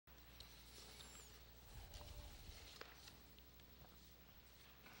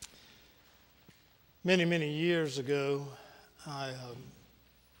Many, many years ago, I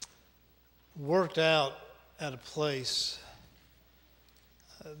worked out at a place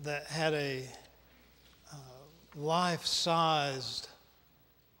that had a life-sized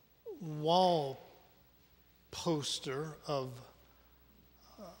wall poster of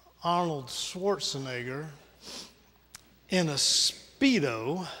Arnold Schwarzenegger in a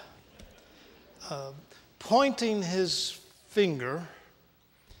Speedo, pointing his finger,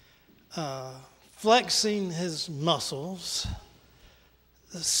 flexing his muscles,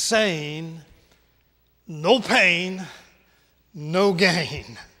 saying, "No pain, no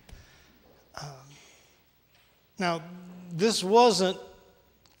gain." Now, this wasn't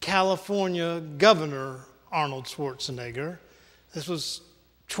California Governor Arnold Schwarzenegger. This was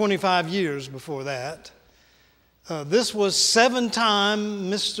 25 years before that. This was 7-time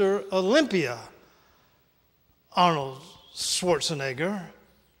Mr. Olympia Arnold Schwarzenegger,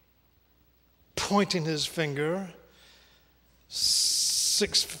 pointing his finger,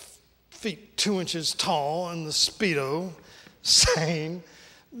 6 feet 2 inches tall in the Speedo, saying,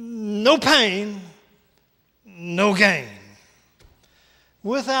 "No pain, no gain."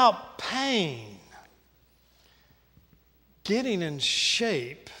 Without pain, getting in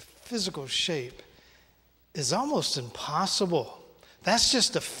shape, physical shape, is almost impossible. That's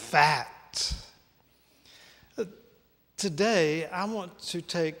just a fact. Today, I want to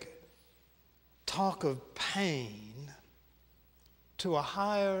take talk of pain to a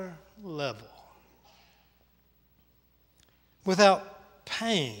higher level. Without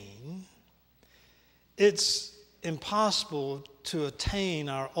pain, it's impossible to attain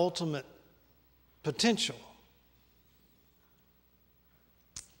our ultimate potential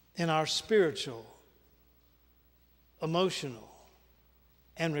in our spiritual, emotional,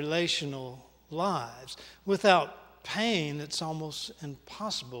 and relational lives. Without pain, it's almost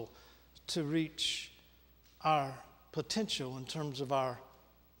impossible to reach our potential in terms of our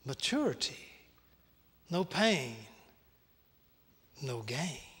maturity. No pain, no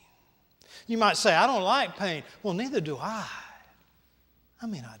gain. You might say, "I don't like pain." Well, neither do I.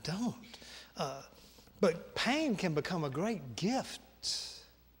 I don't. But pain can become a great gift.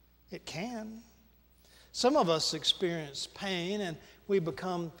 It can. Some of us experience pain and we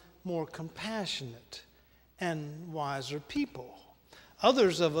become more compassionate and wiser people.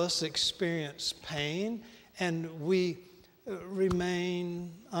 Others of us experience pain and we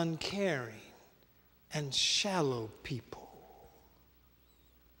remain uncaring and shallow people.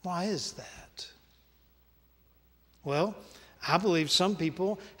 Why is that? Well, I believe some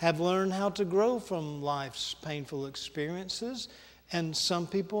people have learned how to grow from life's painful experiences, and some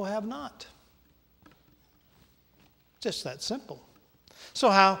people have not. Just that simple.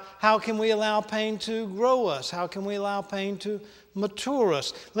 So how can we allow pain to grow us? How can we allow pain to mature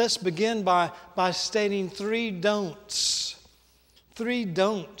us? Let's begin by stating 3 don'ts. 3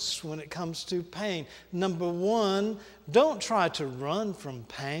 don'ts when it comes to pain. Number 1, don't try to run from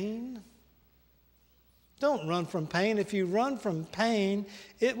pain. Don't run from pain. If you run from pain,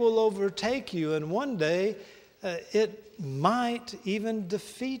 it will overtake you, and one day it might even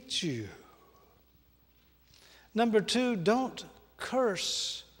defeat you. Number 2, don't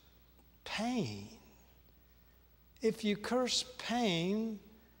curse pain. If you curse pain,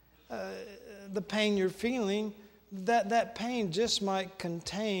 the pain you're feeling, that pain just might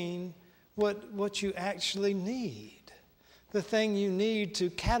contain what you actually need. The thing you need to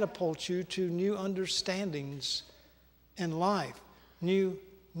catapult you to new understandings in life, new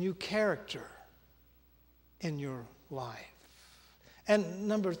character in your life. And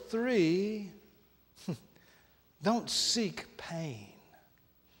number 3, don't seek pain.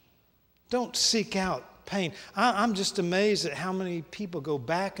 Don't seek out pain. I'm just amazed at how many people go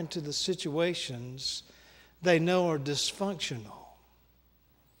back into the situations they know are dysfunctional.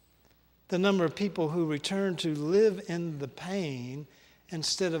 The number of people who return to live in the pain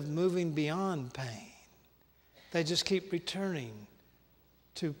instead of moving beyond pain. They just keep returning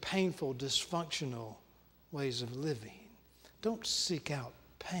to painful, dysfunctional ways of living. Don't seek out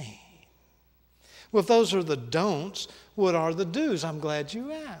pain. Well, if those are the don'ts, what are the do's? I'm glad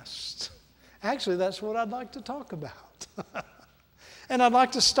you asked. Actually, that's what I'd like to talk about. And I'd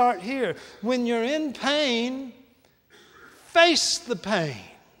like to start here. When you're in pain, face the pain.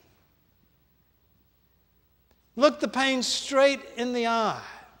 Look the pain straight in the eye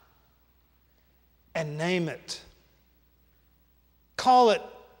and name it. Call it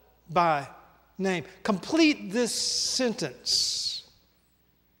by name. Complete this sentence.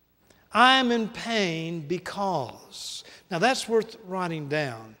 I am in pain because. Now that's worth writing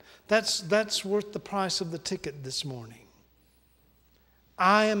down. That's worth the price of the ticket this morning.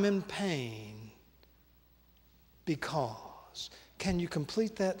 I am in pain because. Can you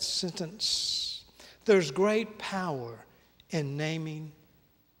complete that sentence? There's great power in naming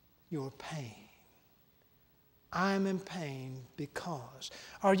your pain. I'm in pain because.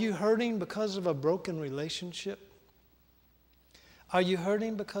 Are you hurting because of a broken relationship? Are you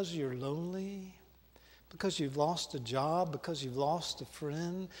hurting because you're lonely? Because you've lost a job? Because you've lost a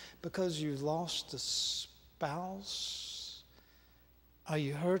friend? Because you've lost a spouse? Are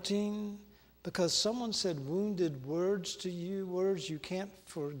you hurting because someone said wounded words to you, words you can't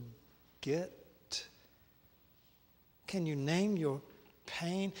forget? Can you name your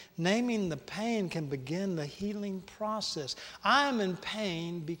pain? Naming the pain can begin the healing process. I'm in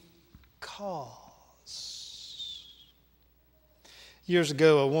pain because. Years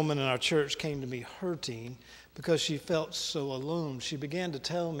ago, a woman in our church came to me hurting because she felt so alone. She began to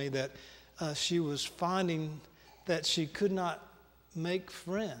tell me that she was finding that she could not make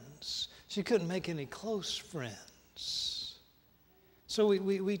friends. She couldn't make any close friends. So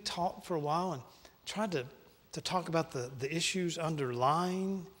we talked for a while and tried to talk about the issues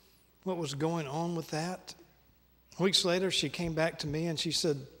underlying what was going on with that. Weeks later, she came back to me and she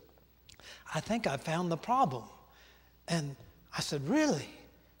said, I think I found the problem. And I said, really?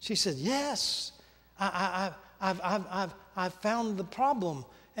 She said, yes, I've found the problem,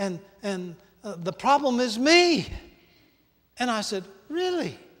 and the problem is me. And I said,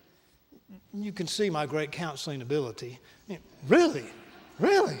 really? You can see my great counseling ability. Really?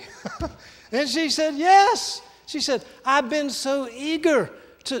 Really? And she said, yes. She said, I've been so eager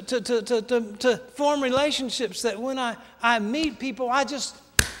to form relationships that when I meet people, I just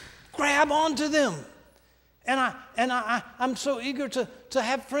grab onto them. And I'm so eager to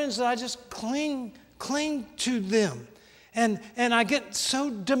have friends that I just cling to them. And I get so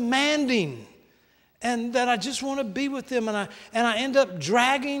demanding and that I just want to be with them. And I end up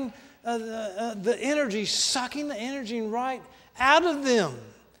dragging the energy, sucking the energy right out of them.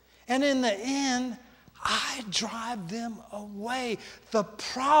 And in the end, I drive them away. The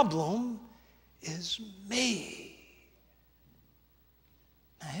problem is me.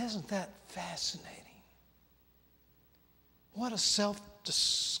 Now, isn't that fascinating? What a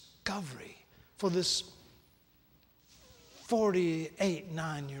self-discovery for this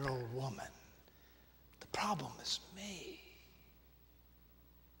 9-year-old woman. The problem is me.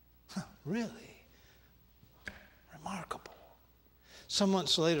 Really? Remarkable. Some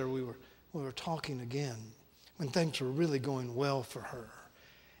months later, we were talking again when things were really going well for her.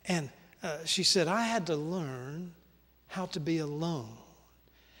 And she said, I had to learn how to be alone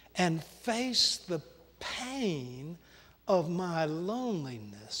and face the pain of my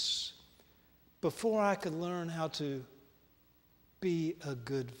loneliness before I could learn how to be a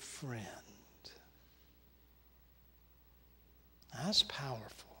good friend. That's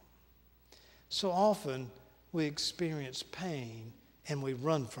powerful. So often we experience pain and we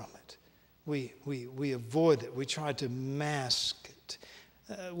run from it. We avoid it. We try to mask it.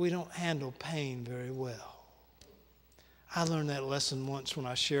 We don't handle pain very well. I learned that lesson once when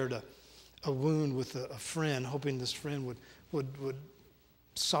I shared a wound with a friend, hoping this friend would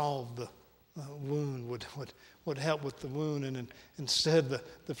solve the wound, would help with the wound. And instead,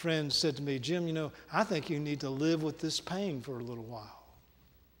 the friend said to me, Jim, I think you need to live with this pain for a little while.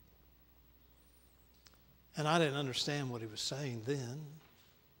 And I didn't understand what he was saying then.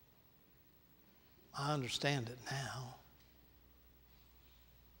 I understand it now.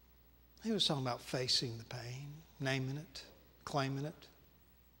 He was talking about facing the pain, naming it, claiming it.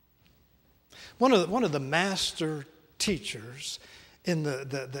 One of the master teachers in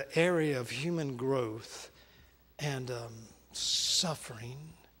the area of human growth and suffering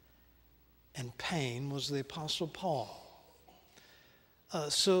and pain was the Apostle Paul.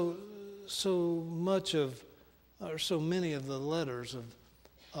 So many of the letters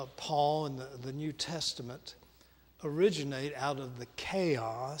of Paul in the New Testament originate out of the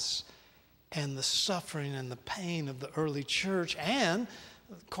chaos and the suffering and the pain of the early church, and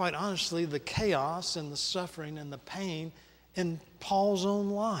quite honestly, the chaos and the suffering and the pain in Paul's own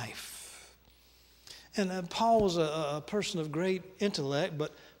life. And Paul was a person of great intellect,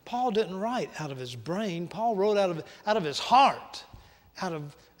 but Paul didn't write out of his brain. Paul wrote out of his heart, out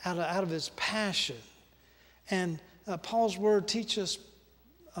of his passion. And Paul's word teaches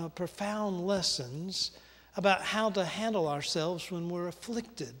us profound lessons about how to handle ourselves when we're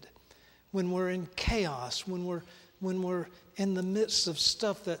afflicted, when we're in chaos, when we're in the midst of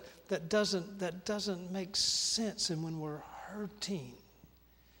stuff that doesn't make sense, and when we're hurting,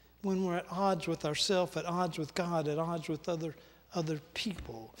 when we're at odds with ourselves, at odds with God, at odds with other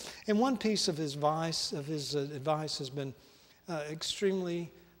people. And one piece of his advice has been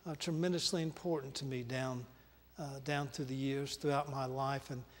extremely, tremendously important to me down down through the years, throughout my life.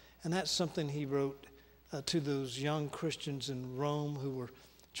 And that's something he wrote to those young Christians in Rome who were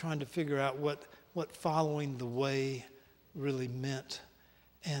trying to figure out what following the way really meant.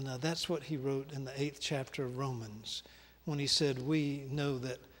 And that's what he wrote in the 8th chapter of Romans when he said, we know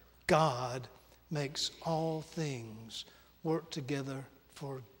that God makes all things work together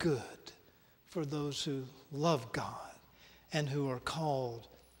for good for those who love God and who are called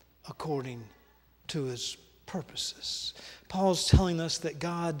according to his purposes. Paul's telling us that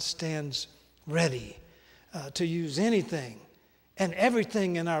God stands ready to use anything and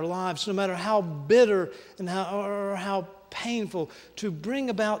everything in our lives, no matter how bitter and how painful, to bring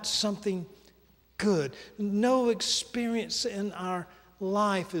about something good. No experience in our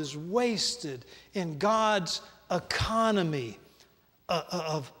life is wasted in God's economy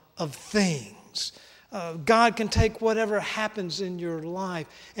of things. God can take whatever happens in your life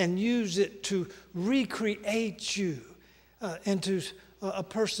and use it to recreate you into a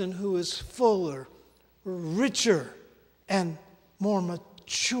person who is fuller, richer, and more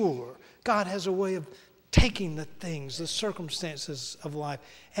mature. God has a way of taking the things, the circumstances of life,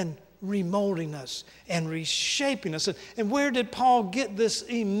 and remolding us and reshaping us. And where did Paul get this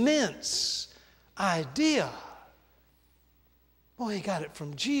immense idea? Well, he got it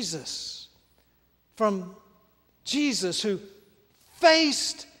from Jesus. From Jesus, who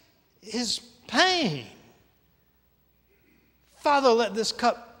faced his pain. Father, let this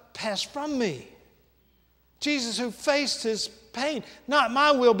cup pass from me. Jesus, who faced his pain. Not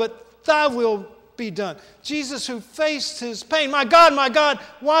my will, but thy will be done. Jesus, who faced his pain. My God,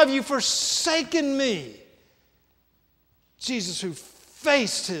 why have you forsaken me? Jesus, who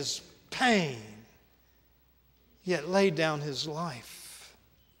faced his pain, yet laid down his life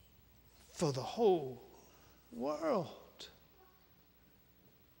for the whole world.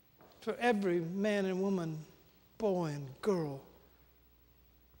 For every man and woman, boy and girl,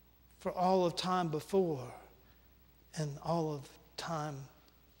 for all of time before and all of time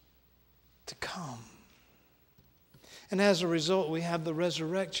to come. And as a result, we have the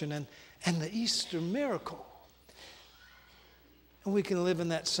resurrection and the Easter miracle. And we can live in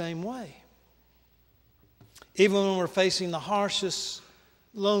that same way. Even when we're facing the harshest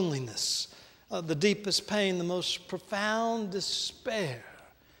loneliness, the deepest pain, the most profound despair,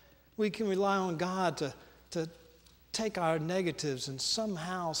 we can rely on God to take our negatives and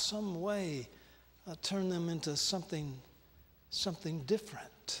somehow, some way, turn them into something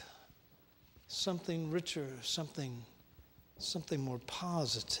different, something richer, something more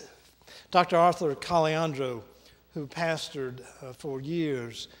positive. Dr. Arthur Caliandro, who pastored for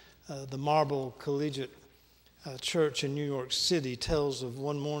years the Marble Collegiate Church in New York City, tells of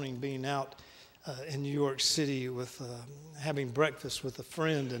one morning being out in New York City with having breakfast with a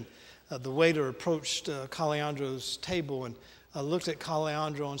friend, and the waiter approached Caliandro's table and looked at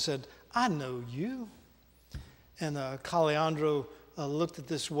Caliandro and said, "I know you." And Caliandro looked at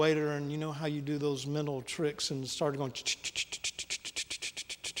this waiter, and you know how you do those mental tricks, and started going,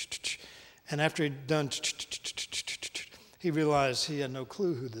 and after he'd done, he realized he had no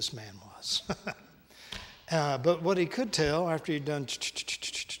clue who this man was. But what he could tell after he'd done,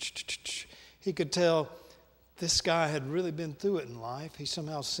 he could tell this guy had really been through it in life. He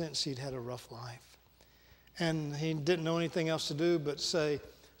somehow sensed he'd had a rough life. And he didn't know anything else to do but say,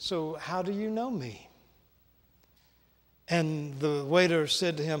 "So how do you know me?" And the waiter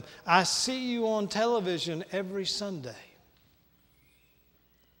said to him, "I see you on television every Sunday."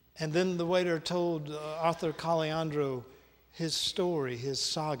 And then the waiter told Arthur Caliandro his story, his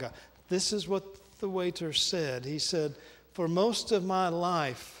saga. This is what the waiter said. He said, "For most of my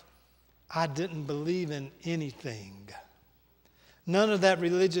life, I didn't believe in anything. None of that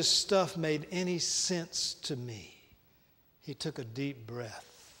religious stuff made any sense to me." He took a deep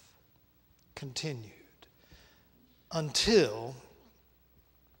breath, continued, "Until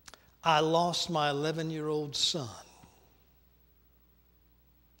I lost my 11-year-old son.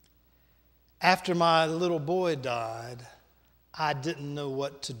 After my little boy died, I didn't know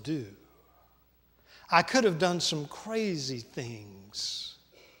what to do. I could have done some crazy things,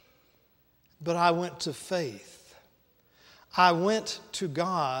 but I went to faith. I went to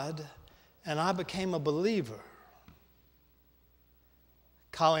God, and I became a believer."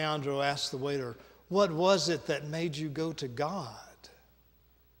 Caliandro asked the waiter, "What was it that made you go to God?"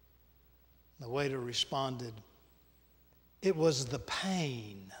 The waiter responded, "It was the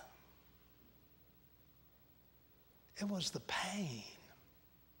pain. It was the pain."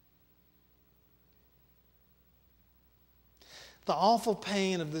 The awful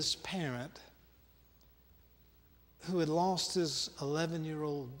pain of this parent who had lost his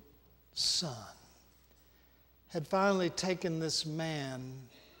 11-year-old son had finally taken this man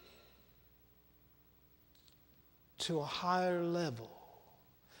to a higher level.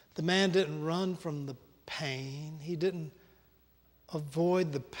 The man didn't run from the pain. He didn't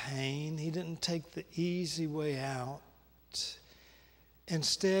avoid the pain. He didn't take the easy way out.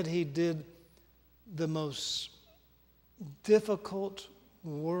 Instead, he did the most difficult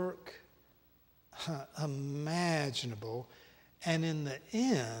work imaginable. And in the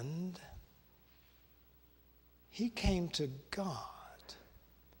end, he came to God.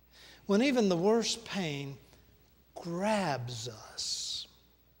 When even the worst pain grabs us,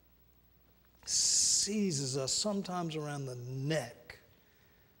 seizes us, sometimes around the neck,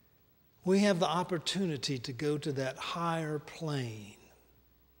 we have the opportunity to go to that higher plane,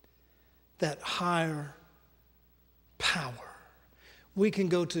 that higher power. We can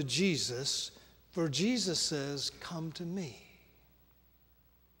go to Jesus, for Jesus says, "Come to me.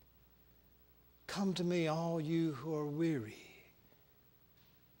 Come to me, all you who are weary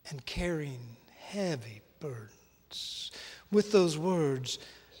and carrying heavy burdens." With those words,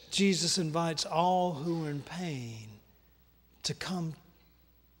 Jesus invites all who are in pain to come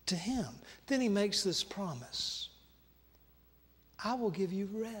to him. Then he makes this promise: I will give you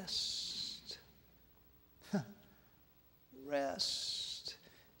rest. Rest.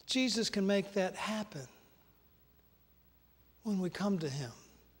 Jesus can make that happen when we come to him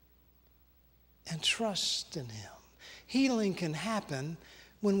and trust in him. Healing can happen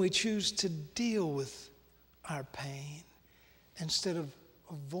when we choose to deal with our pain instead of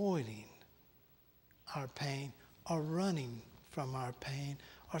avoiding our pain or running from our pain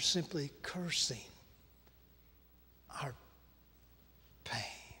or simply cursing our pain.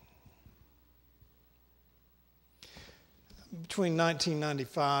 Between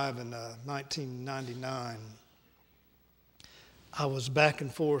 1995 and 1999, I was back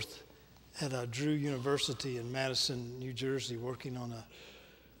and forth at Drew University in Madison, New Jersey, working on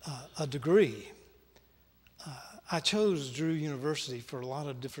a degree. I chose Drew University for a lot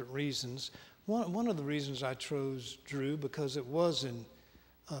of different reasons. One of the reasons I chose Drew, because it was in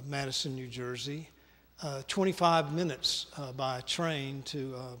Madison, New Jersey, 25 minutes by train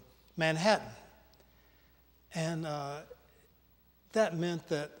to Manhattan. And that meant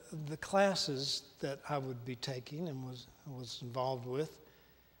that the classes that I would be taking and was involved with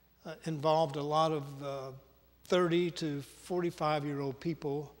involved a lot of 30 to 45-year-old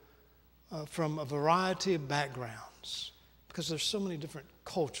people from a variety of backgrounds, because there's so many different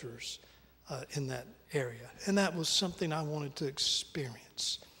cultures in that area. And that was something I wanted to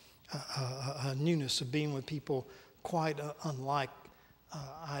experience, a newness of being with people quite unlike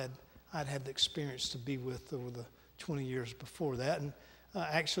I'd had the experience to be with over the 20 years before that. And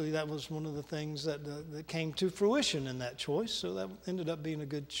actually, that was one of the things that came to fruition in that choice, so that ended up being a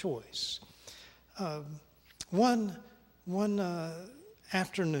good choice. One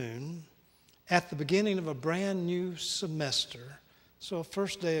afternoon, at the beginning of a brand new semester, so a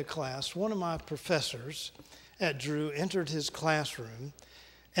first day of class, one of my professors at Drew entered his classroom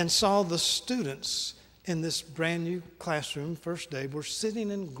and saw the students in this brand new classroom, first day, were sitting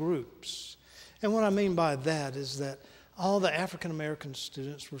in groups. And what I mean by that is that all the African American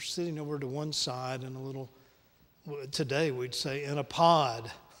students were sitting over to one side in a little, today we'd say in a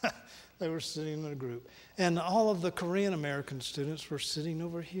pod. They were sitting in a group. And all of the Korean American students were sitting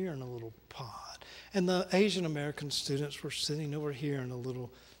over here in a little pod. And the Asian American students were sitting over here in a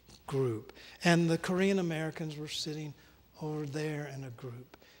little group. And the Korean Americans were sitting over there in a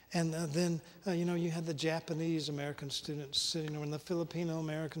group. And then, you had the Japanese American students sitting over, and the Filipino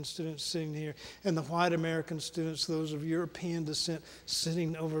American students sitting here, and the white American students, those of European descent,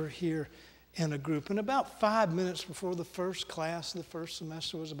 sitting over here in a group. And about 5 minutes before the first class, the first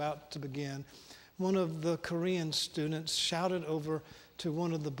semester was about to begin, one of the Korean students shouted over to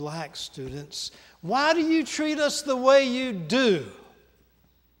one of the black students, "Why do you treat us the way you do?"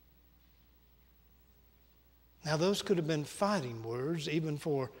 Now, those could have been fighting words, even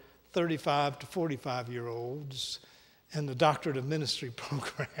for 35 to 45-year-olds in the Doctorate of Ministry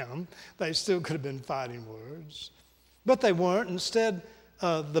program. They still could have been fighting words. But they weren't. Instead,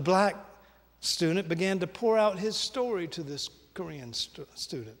 the black student began to pour out his story to this Korean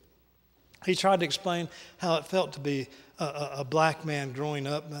student. He tried to explain how it felt to be a black man growing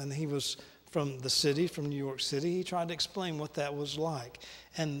up, and he was from the city, from New York City. He tried to explain what that was like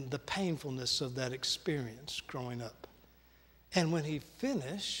and the painfulness of that experience growing up. And when he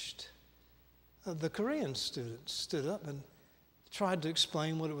finished, the Korean student stood up and tried to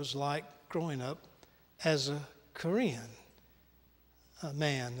explain what it was like growing up as a Korean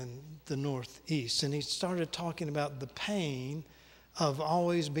man in the Northeast. And he started talking about the pain of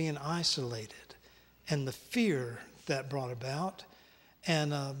always being isolated and the fear that brought about,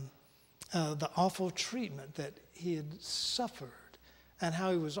 and the awful treatment that he had suffered, and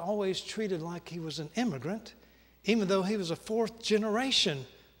how he was always treated like he was an immigrant, even though he was a fourth generation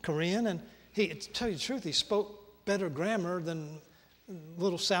Korean. And to tell you the truth, he spoke better grammar than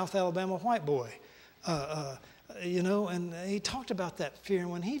little South Alabama white boy. And he talked about that fear. And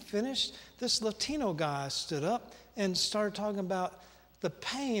when he finished, this Latino guy stood up and started talking about the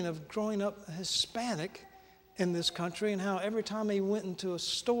pain of growing up Hispanic in this country, and how every time he went into a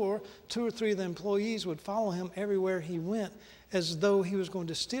store, 2 or 3 of the employees would follow him everywhere he went as though he was going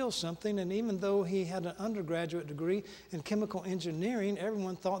to steal something. And even though he had an undergraduate degree in chemical engineering,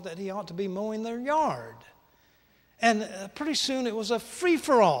 everyone thought that he ought to be mowing their yard. And pretty soon it was a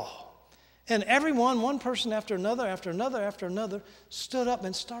free-for-all. And everyone, one person after another, stood up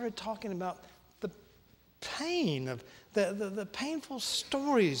and started talking about the pain of the painful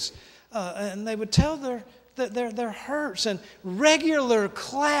stories. And they would tell their hurts. And regular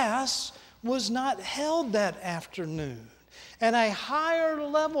class was not held that afternoon. And a higher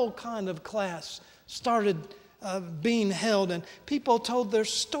level kind of class started being held, and people told their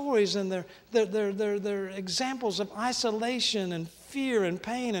stories and their examples of isolation and fear and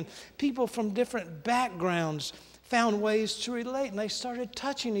pain, and people from different backgrounds found ways to relate, and they started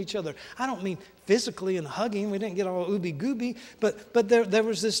touching each other. I don't mean physically and hugging. We didn't get all ooby-gooby, but there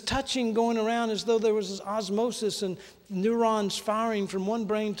was this touching going around as though there was this osmosis and neurons firing from one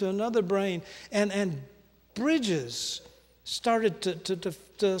brain to another brain, and bridges started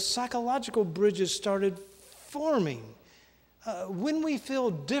to psychological bridges started forming. When we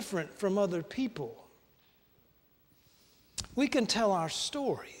feel different from other people, we can tell our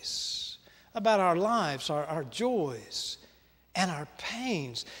stories about our lives, our joys, and our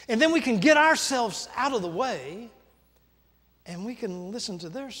pains. And then we can get ourselves out of the way, and we can listen to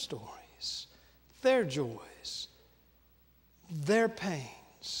their stories, their joys, their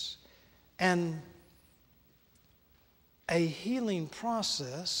pains. And a healing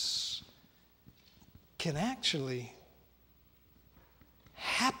process can actually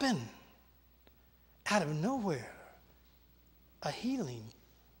happen out of nowhere. A healing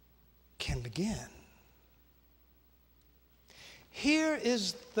can begin. Here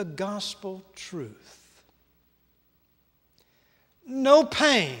is the gospel truth. No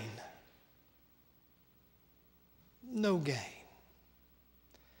pain, no gain.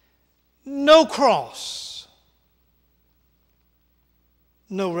 No cross,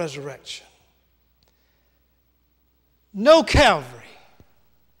 no resurrection. No Calvary,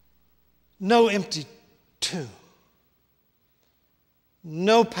 no empty tomb.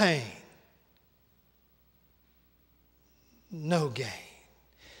 No pain, no gain.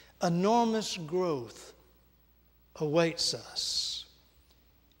 Enormous growth awaits us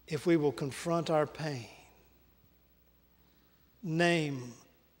if we will confront our pain, name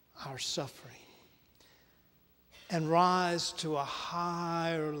our suffering, and rise to a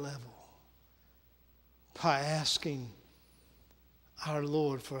higher level by asking our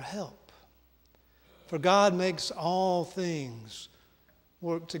Lord for help. For God makes all things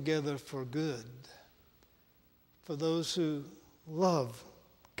work together for good for those who love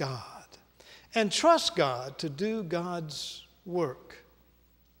God and trust God to do God's work.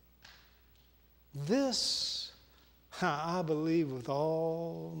 This I believe with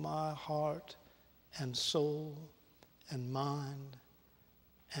all my heart and soul and mind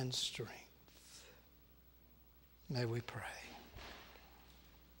and strength. May we pray.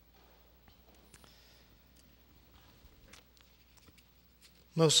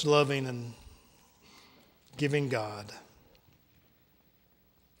 Most loving and giving God,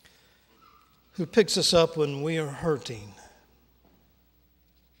 who picks us up when we are hurting,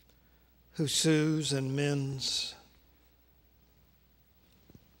 who soothes and mends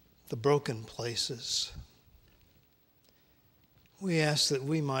the broken places, we ask that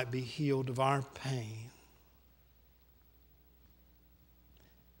we might be healed of our pain.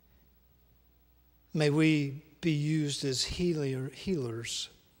 May we be used as healers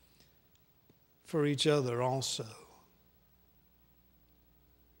for each other also,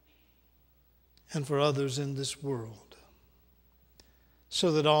 and for others in this world,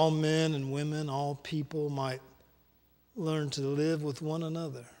 so that all men and women, all people might learn to live with one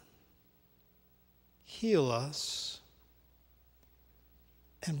another. Heal us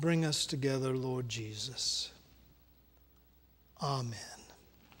and bring us together, Lord Jesus. Amen.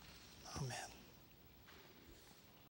 Amen.